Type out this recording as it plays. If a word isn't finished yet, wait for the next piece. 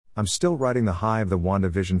I'm still riding the high of the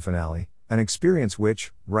WandaVision finale, an experience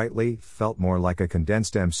which, rightly, felt more like a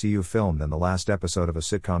condensed MCU film than the last episode of a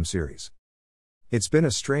sitcom series. It's been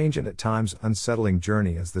a strange and at times unsettling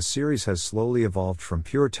journey as the series has slowly evolved from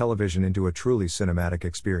pure television into a truly cinematic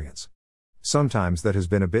experience. Sometimes that has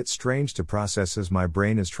been a bit strange to process as my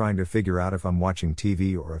brain is trying to figure out if I'm watching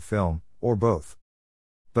TV or a film, or both.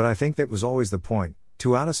 But I think that was always the point,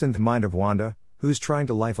 to out-us-in the mind of Wanda, who's trying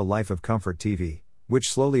to live a life of comfort TV, which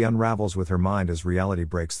slowly unravels with her mind as reality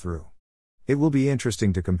breaks through. It will be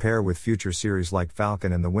interesting to compare with future series like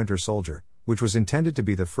Falcon and the Winter Soldier, which was intended to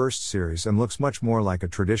be the first series and looks much more like a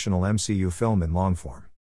traditional MCU film in long form.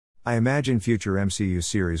 I imagine future MCU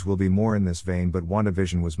series will be more in this vein, but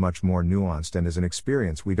WandaVision was much more nuanced and is an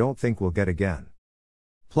experience we don't think we'll get again.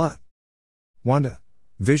 Plot: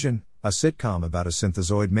 WandaVision, a sitcom about a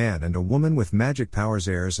synthezoid man and a woman with magic powers,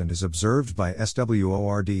 airs and is observed by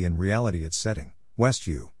SWORD in reality. Its setting,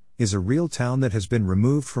 Westview, is a real town that has been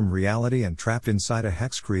removed from reality and trapped inside a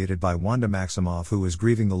hex created by Wanda Maximoff, who is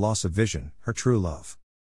grieving the loss of Vision, her true love.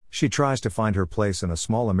 She tries to find her place in a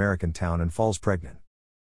small American town and falls pregnant.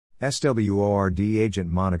 SWORD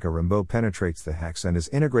agent Monica Rambeau penetrates the hex and is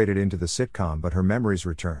integrated into the sitcom, but her memories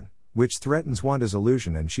return, which threatens Wanda's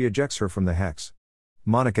illusion, and she ejects her from the hex.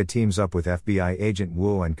 Monica teams up with FBI agent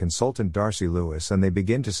Wu and consultant Darcy Lewis, and they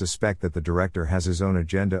begin to suspect that the director has his own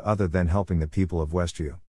agenda other than helping the people of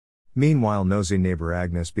Westview. Meanwhile, nosy neighbor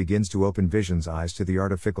Agnes begins to open Vision's eyes to the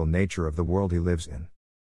artificial nature of the world he lives in.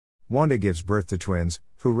 Wanda gives birth to twins,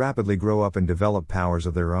 who rapidly grow up and develop powers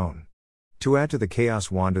of their own. To add to the chaos,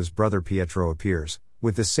 Wanda's brother Pietro appears,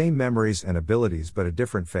 with the same memories and abilities but a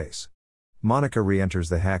different face. Monica re-enters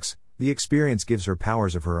the hex. The experience gives her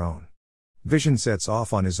powers of her own. Vision sets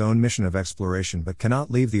off on his own mission of exploration but cannot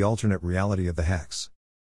leave the alternate reality of the hex.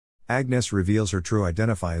 Agnes reveals her true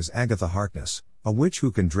identity as Agatha Harkness, a witch who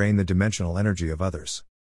can drain the dimensional energy of others.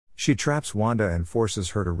 She traps Wanda and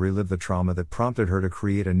forces her to relive the trauma that prompted her to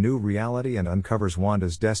create a new reality, and uncovers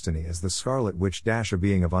Wanda's destiny as the Scarlet Witch, a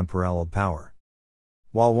being of unparalleled power.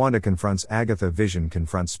 While Wanda confronts Agatha, Vision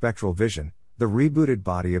confronts Spectral Vision, the rebooted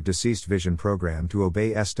body of deceased Vision, programmed to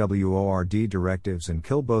obey SWORD directives and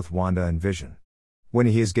kill both Wanda and Vision. When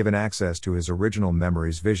he is given access to his original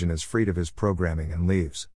memories, Vision is freed of his programming and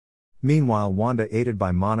leaves. Meanwhile, Wanda, aided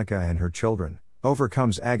by Monica and her children,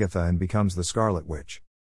 overcomes Agatha and becomes the Scarlet Witch.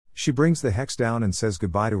 She brings the hex down and says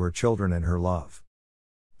goodbye to her children and her love.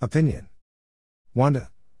 Opinion: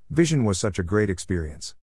 WandaVision was such a great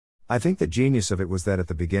experience. I think the genius of it was that at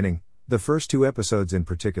the beginning, the first 2 episodes in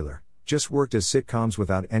particular, just worked as sitcoms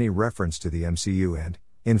without any reference to the MCU, and,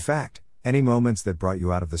 in fact, any moments that brought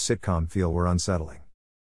you out of the sitcom feel were unsettling.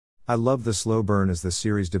 I love the slow burn as the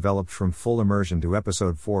series developed from full immersion to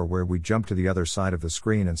episode 4, where we jump to the other side of the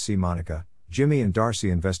screen and see Monica, Jimmy and Darcy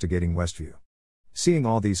investigating Westview. Seeing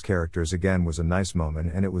all these characters again was a nice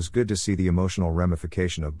moment, and it was good to see the emotional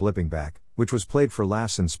ramification of blipping back, which was played for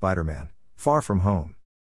laughs in Spider-Man: Far From Home.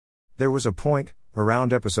 There was a point,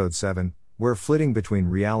 around episode 7, where flitting between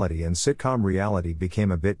reality and sitcom reality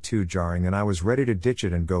became a bit too jarring, and I was ready to ditch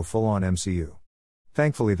it and go full-on MCU.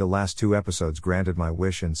 Thankfully, the last 2 episodes granted my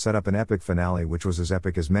wish and set up an epic finale, which was as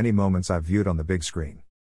epic as many moments I've viewed on the big screen.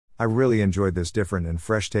 I really enjoyed this different and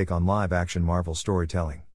fresh take on live-action Marvel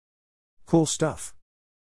storytelling. Cool stuff.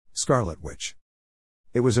 Scarlet Witch.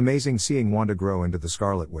 It was amazing seeing Wanda grow into the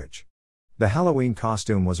Scarlet Witch. The Halloween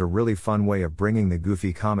costume was a really fun way of bringing the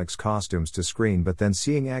goofy comics costumes to screen, but then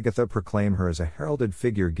seeing Agatha proclaim her as a heralded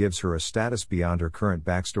figure gives her a status beyond her current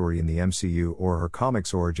backstory in the MCU or her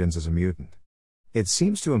comics origins as a mutant. It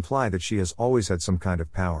seems to imply that she has always had some kind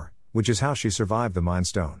of power, which is how she survived the Mind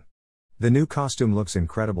Stone. The new costume looks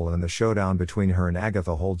incredible, and the showdown between her and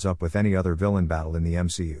Agatha holds up with any other villain battle in the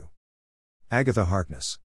MCU. Agatha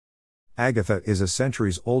Harkness. Agatha is a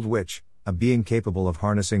centuries-old witch, a being capable of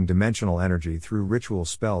harnessing dimensional energy through ritual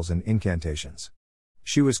spells and incantations.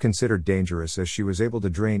 She was considered dangerous as she was able to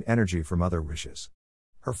drain energy from other witches.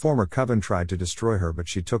 Her former coven tried to destroy her, but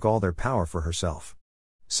she took all their power for herself.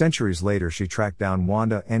 Centuries later, she tracked down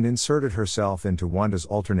Wanda and inserted herself into Wanda's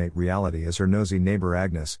alternate reality as her nosy neighbor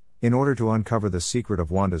Agnes, in order to uncover the secret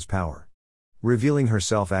of Wanda's power. Revealing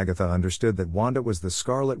herself, Agatha understood that Wanda was the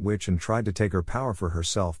Scarlet Witch and tried to take her power for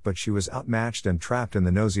herself, but she was outmatched and trapped in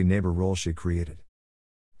the nosy neighbor role she created.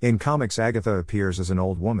 In comics, Agatha appears as an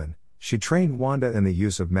old woman. She trained Wanda in the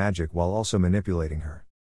use of magic while also manipulating her.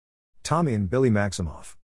 Tommy and Billy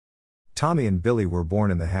Maximoff. Tommy and Billy were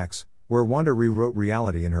born in the Hex, where Wanda rewrote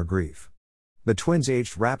reality in her grief. The twins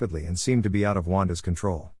aged rapidly and seemed to be out of Wanda's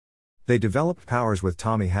control. They developed powers, with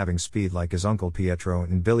Tommy having speed like his uncle Pietro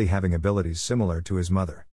and Billy having abilities similar to his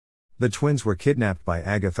mother. The twins were kidnapped by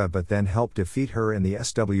Agatha but then helped defeat her in the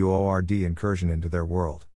SWORD incursion into their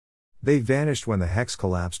world. They vanished when the hex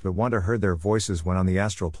collapsed, but Wanda heard their voices when on the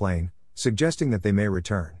astral plane, suggesting that they may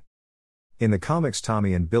return. In the comics,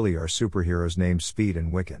 Tommy and Billy are superheroes named Speed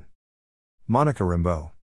and Wiccan. Monica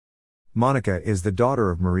Rambeau. Monica is the daughter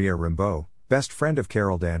of Maria Rambeau, best friend of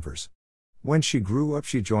Carol Danvers. When she grew up,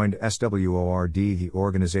 she joined SWORD, the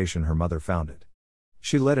organization her mother founded.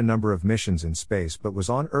 She led a number of missions in space but was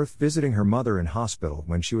on Earth visiting her mother in hospital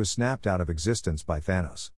when she was snapped out of existence by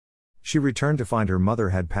Thanos. She returned to find her mother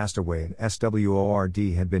had passed away and SWORD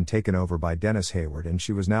had been taken over by Dennis Hayward and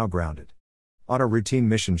she was now grounded. On a routine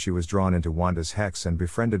mission, she was drawn into Wanda's hex and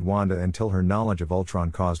befriended Wanda until her knowledge of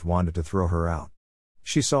Ultron caused Wanda to throw her out.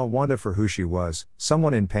 She saw Wanda for who she was,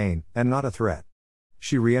 someone in pain, and not a threat.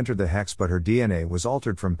 She re-entered the hex but her DNA was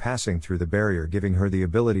altered from passing through the barrier, giving her the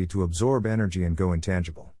ability to absorb energy and go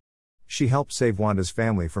intangible. She helped save Wanda's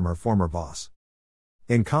family from her former boss.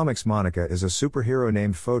 In comics, Monica is a superhero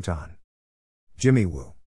named Photon. Jimmy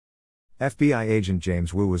Woo. FBI agent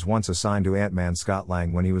James Woo was once assigned to Ant-Man Scott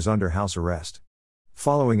Lang when he was under house arrest.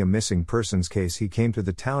 Following a missing persons case, he came to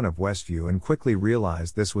the town of Westview and quickly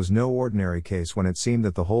realized this was no ordinary case when it seemed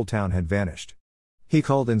that the whole town had vanished. He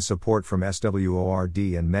called in support from SWORD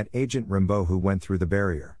and met Agent Rambeau, who went through the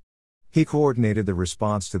barrier. He coordinated the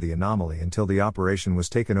response to the anomaly until the operation was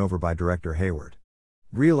taken over by Director Hayward.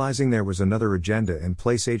 Realizing there was another agenda in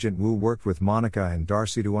place, Agent Woo worked with Monica and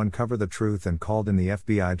Darcy to uncover the truth and called in the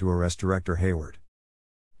FBI to arrest Director Hayward.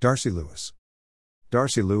 Darcy Lewis.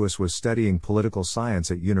 Darcy Lewis was studying political science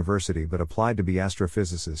at university but applied to be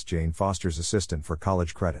astrophysicist Jane Foster's assistant for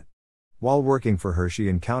college credit. While working for her, she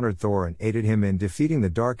encountered Thor and aided him in defeating the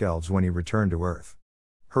Dark Elves when he returned to Earth.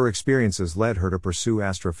 Her experiences led her to pursue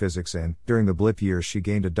astrophysics and, during the blip years, she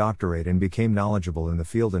gained a doctorate and became knowledgeable in the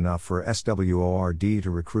field enough for SWORD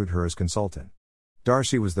to recruit her as consultant.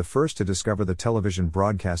 Darcy was the first to discover the television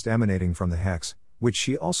broadcast emanating from the Hex, which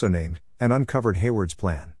she also named, and uncovered Hayward's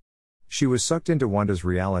plan. She was sucked into Wanda's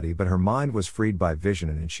reality, but her mind was freed by Vision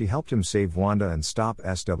and she helped him save Wanda and stop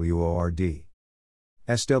SWORD.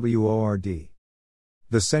 SWORD.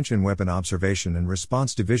 The Sentient Weapon Observation and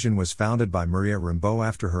Response Division was founded by Maria Rambeau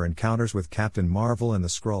after her encounters with Captain Marvel and the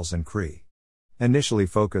Skrulls and Kree. Initially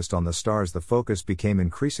focused on the stars, the focus became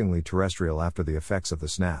increasingly terrestrial after the effects of the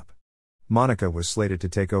snap. Monica was slated to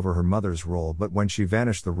take over her mother's role, but when she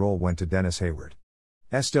vanished, the role went to Dennis Hayward.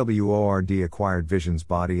 SWORD acquired Vision's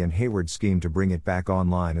body and Hayward schemed to bring it back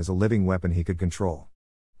online as a living weapon he could control.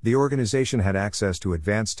 The organization had access to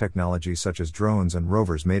advanced technology such as drones and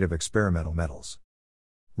rovers made of experimental metals.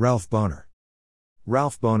 Ralph Boner.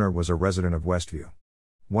 Ralph Boner was a resident of Westview.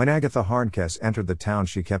 When Agatha Harkness entered the town,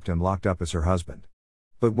 she kept him locked up as her husband.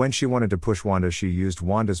 But when she wanted to push Wanda, she used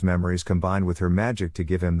Wanda's memories combined with her magic to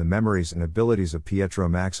give him the memories and abilities of Pietro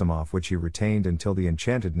Maximoff, which he retained until the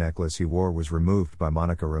enchanted necklace he wore was removed by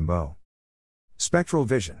Monica Rambeau. Spectral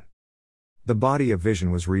Vision. The body of Vision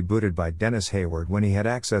was rebooted by Dennis Hayward when he had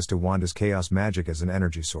access to Wanda's chaos magic as an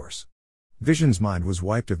energy source. Vision's mind was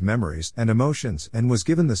wiped of memories and emotions and was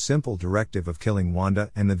given the simple directive of killing Wanda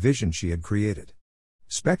and the Vision she had created.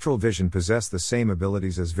 Spectral Vision possessed the same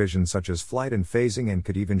abilities as Vision, such as flight and phasing, and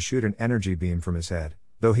could even shoot an energy beam from his head,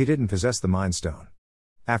 though he didn't possess the Mind Stone.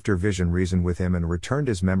 After Vision reasoned with him and returned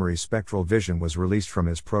his memories, Spectral Vision was released from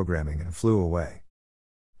his programming and flew away.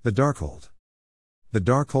 The Darkhold. The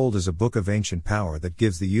Darkhold is a book of ancient power that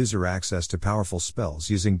gives the user access to powerful spells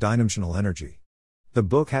using dimensional energy. The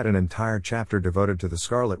book had an entire chapter devoted to the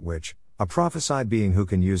Scarlet Witch, a prophesied being who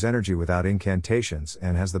can use energy without incantations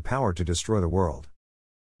and has the power to destroy the world.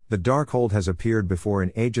 The Darkhold has appeared before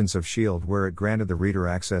in Agents of S.H.I.E.L.D., where it granted the reader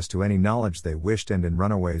access to any knowledge they wished, and in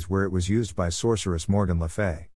Runaways, where it was used by sorceress Morgan Le Fay.